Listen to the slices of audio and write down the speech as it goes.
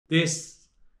This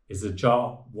is the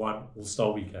Ja 1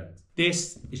 All-Star Weekend.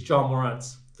 This is Ja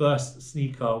Morant's first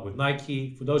sneaker with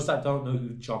Nike. For those that don't know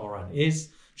who Ja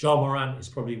Morant is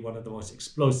probably one of the most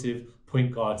explosive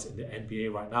point guards in the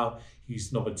NBA right now.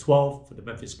 He's number 12 for the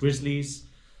Memphis Grizzlies.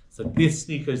 So this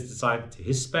sneaker is designed to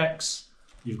his specs.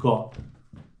 You've got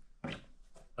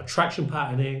a traction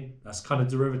patterning that's kind of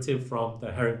derivative from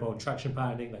the herringbone traction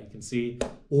patterning that you can see,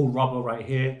 all rubber right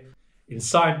here.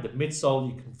 Inside the midsole,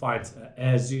 you can find an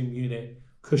air zoom unit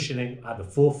cushioning at the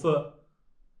forefoot.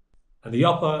 And the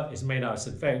upper is made out of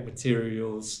synthetic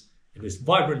materials in this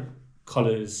vibrant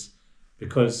colors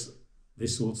because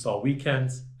this All-Star Weekend,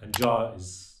 and Ja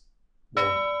is,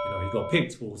 well, he got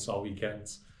picked for All-Star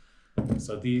Weekends.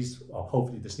 So these are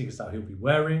hopefully the sneakers that he'll be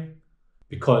wearing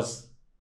because